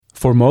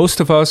For most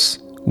of us,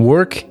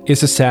 work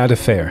is a sad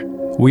affair.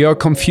 We are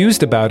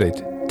confused about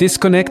it,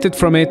 disconnected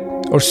from it,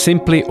 or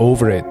simply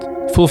over it.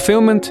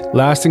 Fulfillment,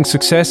 lasting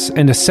success,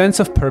 and a sense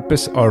of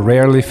purpose are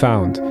rarely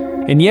found.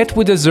 And yet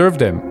we deserve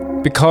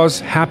them, because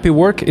happy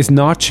work is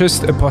not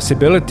just a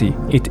possibility,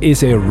 it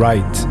is a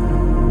right.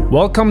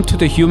 Welcome to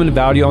the Human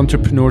Value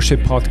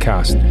Entrepreneurship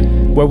Podcast,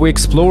 where we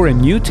explore a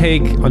new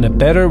take on a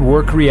better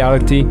work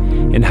reality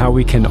and how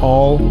we can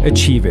all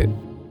achieve it.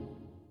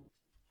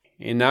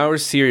 In our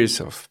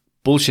series of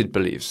bullshit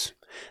beliefs,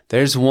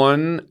 there's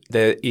one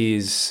that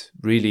is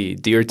really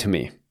dear to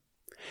me.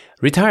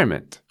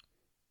 Retirement.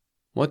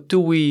 What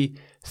do we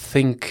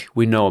think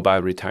we know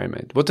about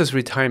retirement? What does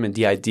retirement,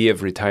 the idea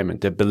of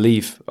retirement, the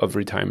belief of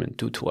retirement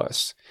do to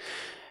us?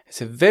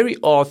 It's a very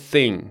odd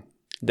thing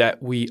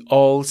that we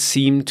all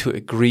seem to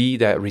agree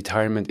that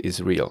retirement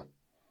is real.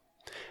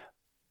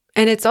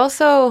 And it's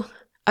also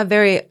a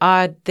very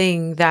odd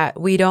thing that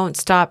we don't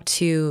stop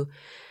to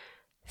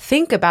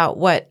think about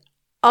what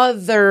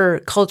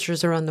other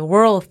cultures around the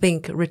world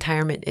think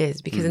retirement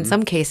is, because in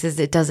some cases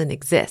it doesn't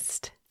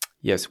exist.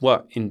 Yes,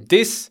 well, in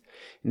this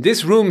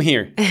room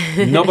here,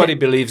 nobody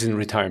believes in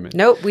retirement.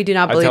 Nope, we do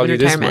not believe in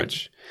retirement. I'll tell you this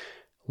much.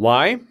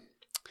 Why?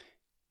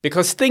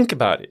 Because think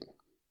about it.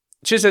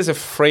 Just as a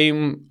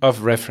frame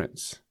of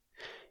reference.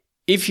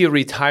 If you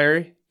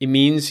retire, it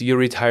means you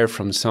retire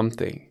from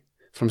something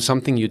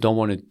you don't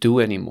want to do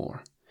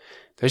anymore.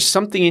 There's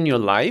something in your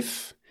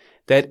life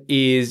that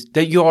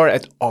you are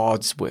at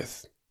odds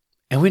with.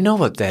 And we know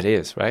what that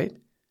is, right?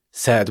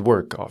 Sad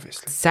work,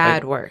 obviously.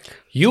 Sad work.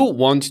 You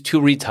want to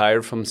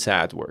retire from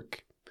sad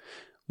work.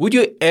 Would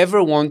you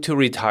ever want to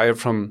retire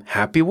from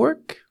happy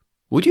work?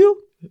 Would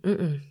you?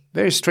 Mm-mm.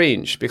 Very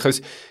strange,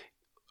 because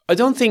I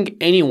don't think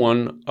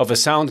anyone of a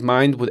sound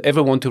mind would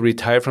ever want to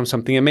retire from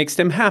something that makes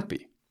them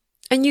happy.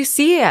 And you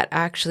see it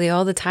actually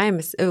all the time.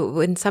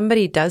 When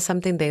somebody does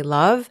something they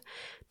love,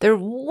 they're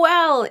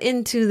well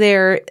into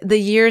the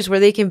years where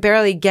they can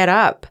barely get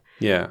up.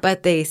 Yeah.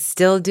 But they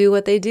still do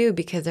what they do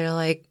because they're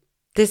like,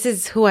 this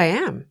is who I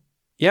am.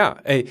 Yeah.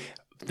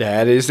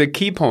 That is the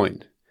key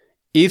point.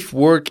 If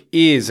work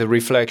is a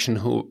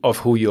reflection of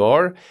who you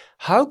are,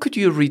 how could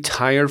you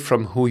retire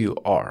from who you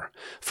are,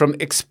 from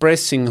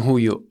expressing who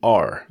you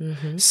are?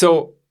 Mm-hmm.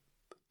 So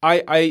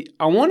I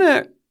want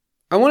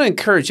to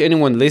encourage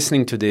anyone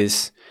listening to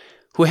this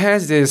who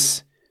has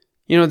this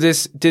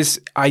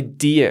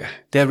idea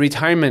that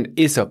retirement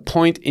is a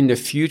point in the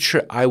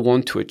future I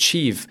want to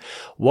achieve.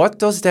 What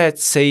does that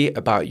say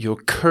about your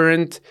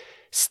current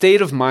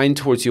state of mind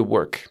towards your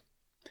work?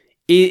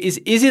 Is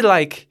it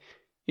like,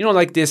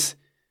 like this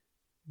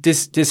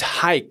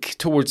hike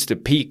towards the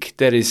peak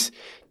that is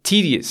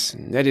tedious,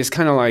 that is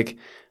kind of like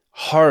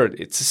hard,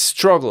 it's a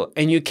struggle,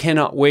 and you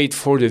cannot wait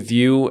for the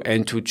view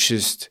and to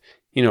just,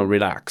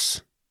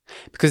 relax?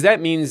 Because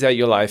that means that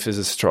your life is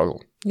a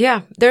struggle.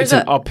 Yeah. It's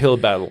an uphill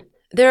battle.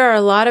 There are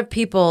a lot of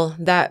people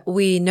that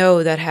we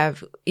know that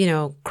have,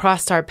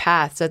 crossed our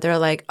paths that they're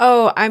like,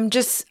 oh, I'm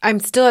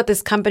still at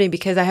this company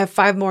because I have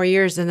 5 more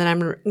years and then I'm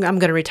going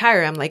to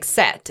retire. I'm like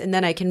set. And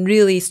then I can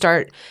really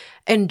start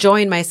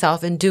enjoying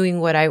myself and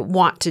doing what I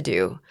want to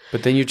do.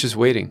 But then you're just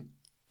waiting.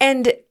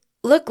 And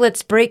look,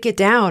 let's break it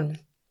down.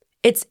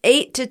 It's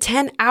 8 to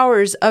 10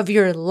 hours of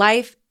your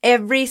life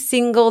every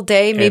single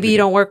day. Maybe you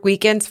don't work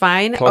weekends,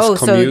 fine. Plus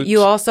so commute.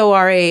 You also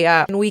are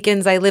a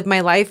weekends I live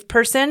my life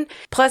person,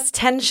 plus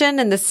tension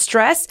and the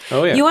stress.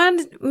 Oh, yeah. You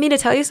want me to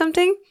tell you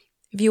something?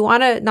 If you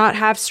want to not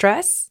have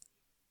stress,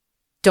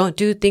 don't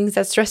do things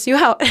that stress you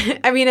out.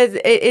 I mean,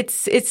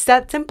 it's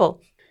that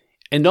simple.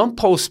 And don't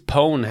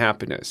postpone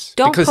happiness.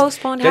 Don't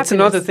postpone happiness. That's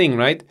another thing,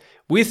 right?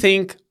 We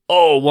think,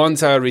 oh,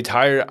 once I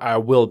retire, I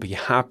will be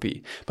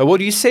happy. But what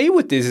you say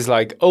with this is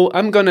like, oh,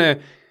 I'm going to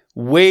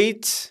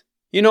wait.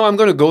 I'm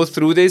going to go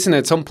through this, and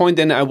at some point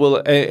then I will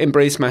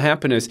embrace my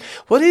happiness.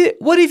 What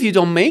if you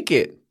don't make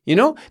it?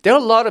 There are a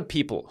lot of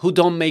people who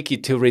don't make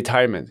it to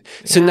retirement.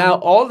 So now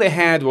all they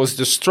had was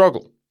the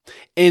struggle.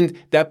 And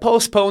that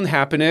postponed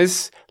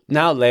happiness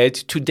now led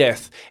to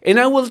death. And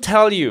I will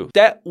tell you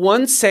that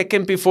 1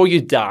 second before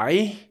you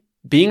die,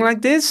 being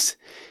like this,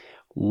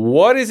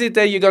 what is it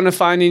that you're going to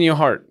find in your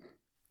heart?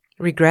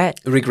 Regret.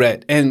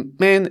 And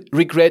man,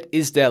 regret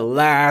is the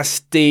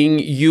last thing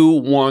you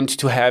want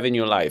to have in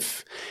your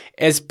life.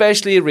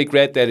 Especially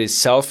regret that is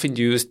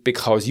self-induced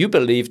because you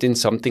believed in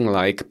something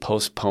like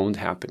postponed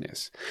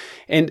happiness.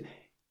 And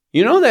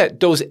you know that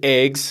those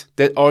eggs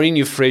that are in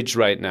your fridge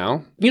right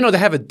now, they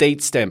have a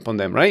date stamp on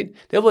them, right?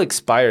 They will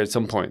expire at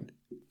some point.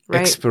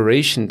 Right.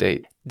 Expiration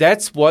date.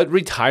 That's what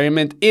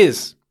retirement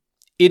is.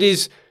 It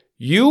is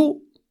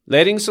you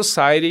letting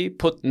society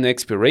put an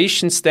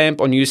expiration stamp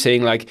on you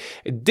saying like,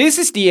 this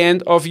is the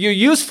end of your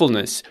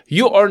usefulness.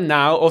 You are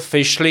now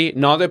officially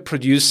not a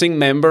producing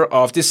member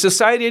of this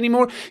society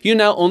anymore. You're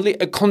now only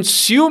a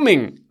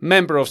consuming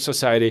member of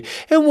society.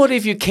 And what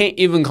if you can't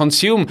even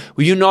consume?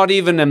 You're not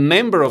even a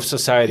member of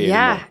society anymore.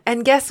 Yeah.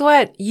 And guess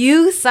what?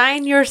 You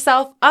sign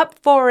yourself up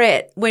for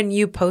it. When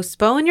you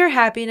postpone your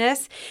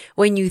happiness,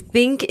 when you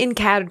think in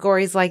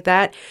categories like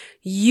that,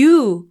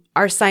 you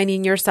are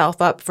signing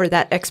yourself up for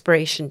that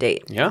expiration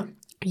date. Yeah.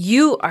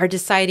 You are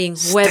deciding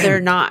whether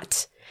or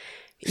not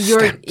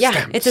you're,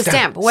 it's a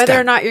stamp, whether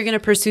or not you're going to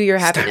pursue your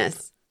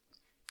happiness.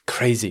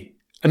 Crazy.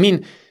 I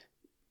mean,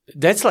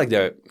 that's like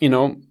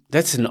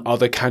that's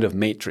another kind of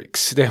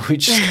matrix that we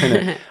just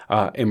kind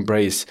of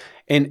embrace.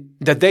 And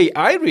the day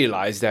I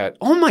realized that,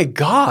 oh my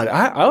God,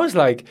 I was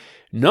like,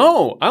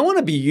 no, I want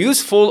to be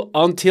useful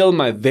until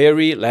my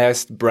very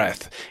last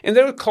breath. And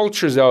there are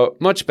cultures that are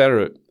much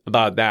better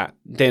about that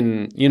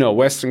than,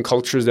 Western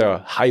cultures. There are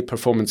high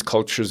performance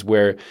cultures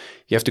where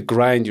you have to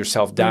grind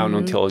yourself down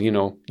until,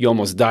 you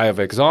almost die of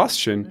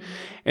exhaustion.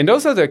 And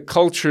those are the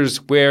cultures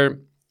where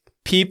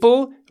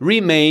people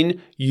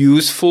remain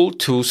useful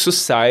to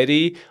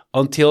society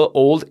until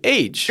old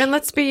age. And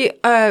let's be,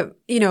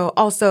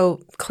 also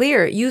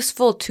clear,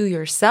 useful to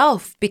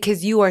yourself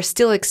because you are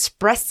still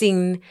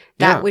expressing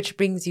that which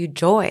brings you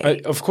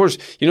joy. Of course,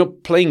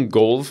 playing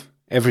golf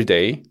every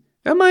day,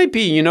 that might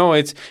be,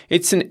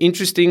 it's an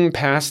interesting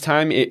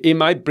pastime. It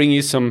might bring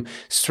you some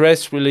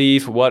stress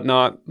relief,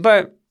 whatnot.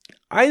 But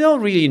I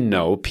don't really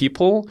know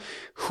people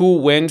who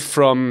went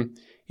from,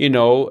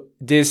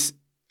 this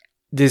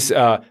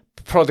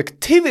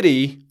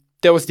productivity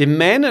that was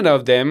demanded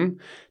of them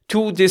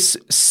to this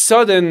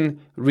sudden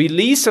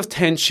release of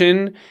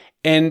tension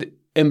and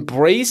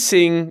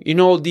embracing,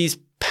 these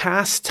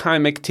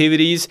pastime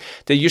activities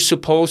that you're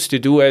supposed to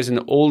do as an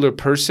older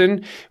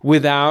person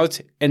without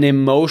an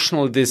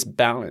emotional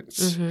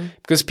disbalance.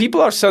 Because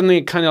people are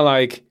suddenly kind of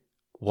like,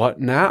 what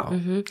now?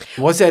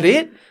 Was that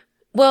it?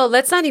 Well,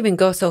 let's not even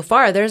go so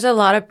far. There's a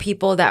lot of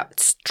people that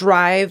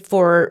strive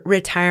for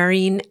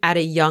retiring at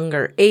a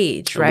younger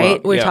age,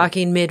 right? We're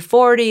talking mid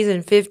 40s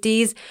and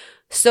 50s.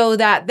 So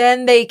that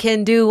then they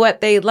can do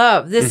what they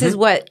love. This is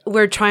what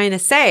we're trying to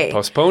say.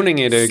 Postponing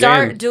it again.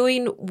 Start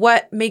doing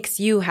what makes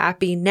you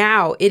happy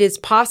now. It is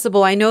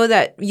possible. I know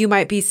that you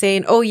might be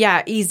saying, oh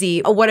yeah,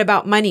 easy. Oh, what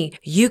about money?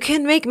 You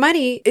can make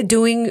money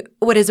doing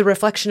what is a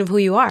reflection of who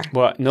you are.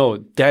 Well, no,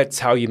 that's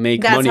how you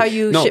make money. That's how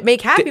you should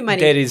make happy money.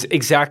 That is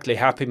exactly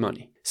happy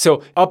money.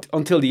 So up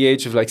until the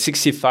age of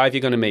 65, you're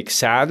going to make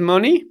sad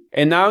money.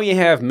 And now you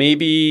have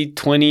maybe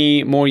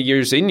 20 more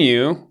years in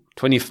you,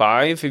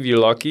 25 if you're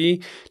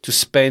lucky, to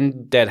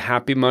spend that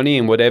happy money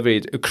and whatever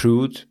it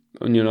accrued,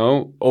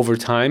 over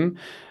time.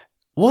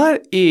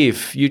 What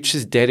if you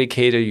just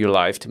dedicated your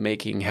life to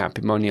making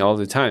happy money all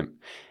the time?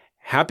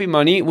 Happy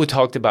money, we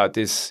talked about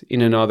this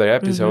in another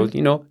episode,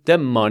 the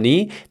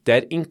money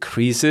that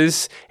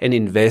increases and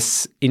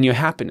invests in your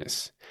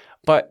happiness.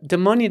 But the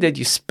money that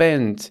you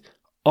spend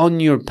on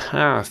your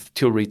path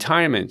to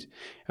retirement,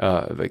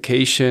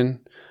 vacation,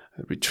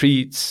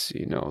 retreats,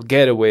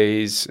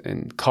 getaways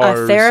and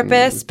cars, a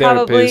therapist,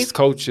 probably,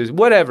 coaches,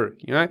 whatever,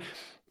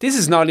 this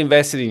is not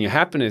invested in your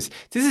happiness.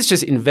 This is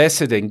just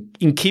invested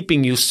in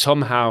keeping you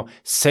somehow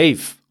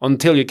safe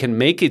until you can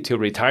make it to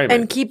retirement.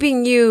 And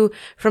keeping you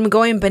from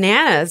going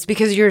bananas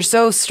because you're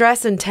so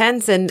stressed and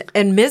tense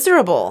and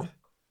miserable.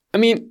 I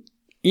mean,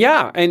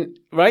 yeah. And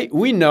right,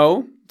 we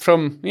know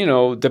from,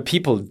 the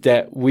people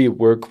that we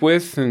work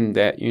with and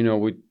that,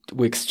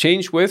 we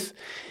exchange with,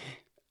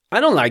 I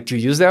don't like to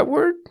use that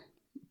word,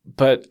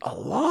 but a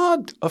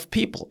lot of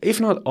people, if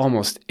not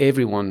almost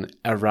everyone,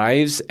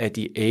 arrives at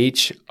the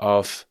age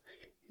of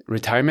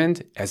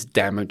retirement as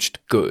damaged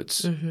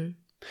goods.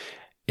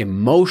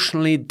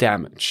 Emotionally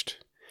damaged,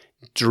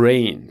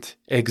 drained,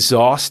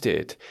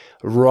 exhausted,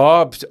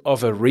 robbed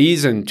of a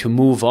reason to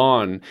move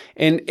on.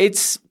 And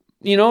it's,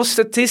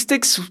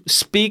 statistics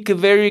speak a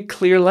very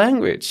clear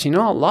language. A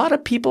lot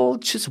of people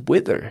just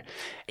wither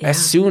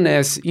as soon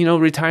as,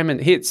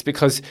 retirement hits,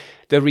 because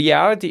the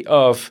reality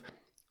of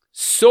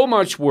so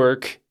much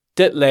work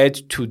that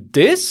led to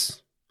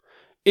this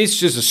is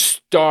just a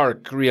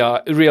stark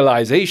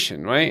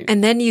realization, right?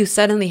 And then you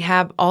suddenly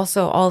have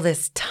also all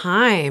this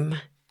time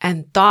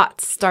and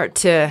thoughts start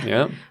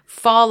to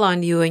fall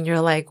on you, and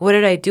you're like, what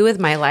did I do with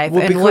my life?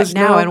 And what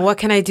now? And what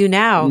can I do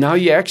now? Now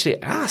you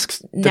actually ask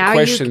the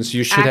questions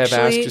you should have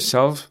asked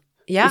yourself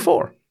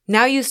before.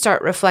 Now you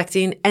start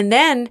reflecting, and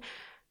then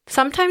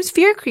sometimes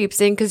fear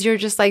creeps in because you're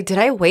just like, did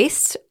I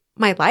waste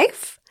my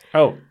life?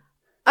 Oh,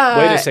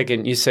 wait a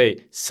second. You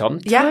say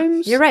sometimes?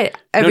 Yeah, you're right.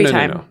 Every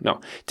time.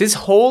 No. This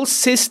whole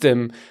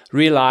system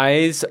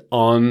relies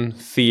on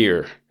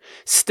fear.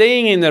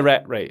 Staying in the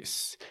rat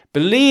race,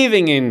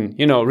 believing in,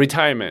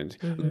 retirement,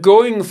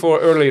 going for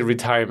early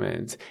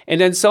retirement,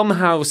 and then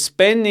somehow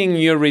spending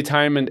your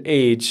retirement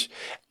age,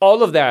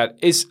 all of that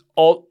is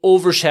all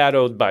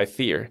overshadowed by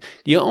fear.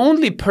 The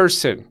only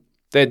person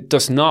that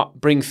does not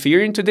bring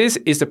fear into this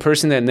is the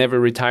person that never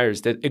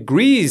retires, that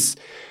agrees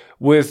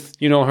with,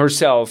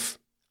 herself.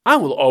 I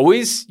will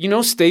always,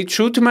 stay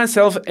true to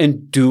myself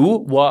and do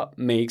what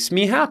makes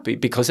me happy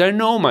because I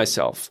know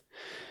myself,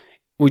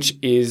 which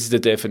is the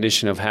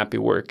definition of happy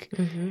work.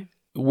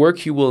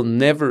 Work you will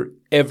never,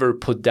 ever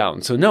put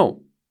down. So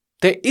no,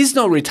 there is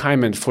no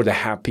retirement for the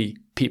happy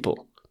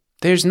people.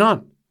 There's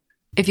none.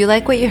 If you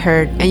like what you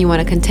heard and you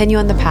want to continue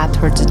on the path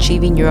towards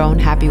achieving your own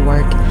happy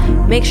work,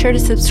 make sure to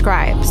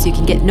subscribe so you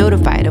can get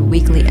notified of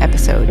weekly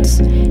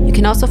episodes. You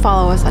can also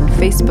follow us on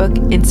Facebook,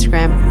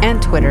 Instagram,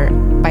 and Twitter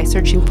by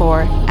searching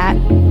for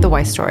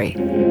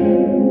 @TheWhyStory.